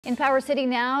In Power City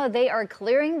now, they are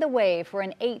clearing the way for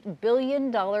an $8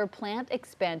 billion plant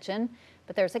expansion,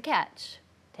 but there's a catch.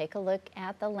 Take a look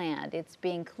at the land. It's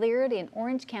being cleared in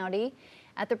Orange County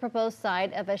at the proposed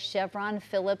site of a Chevron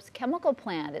Phillips chemical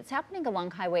plant. It's happening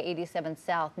along Highway 87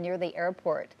 South near the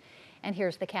airport. And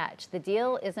here's the catch. The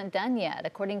deal isn't done yet.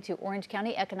 According to Orange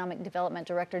County Economic Development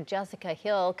Director Jessica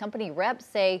Hill, company reps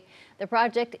say the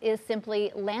project is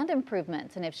simply land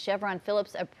improvements. And if Chevron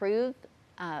Phillips approves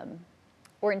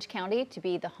Orange County to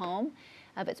be the home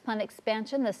of its plant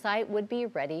expansion, the site would be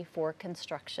ready for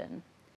construction.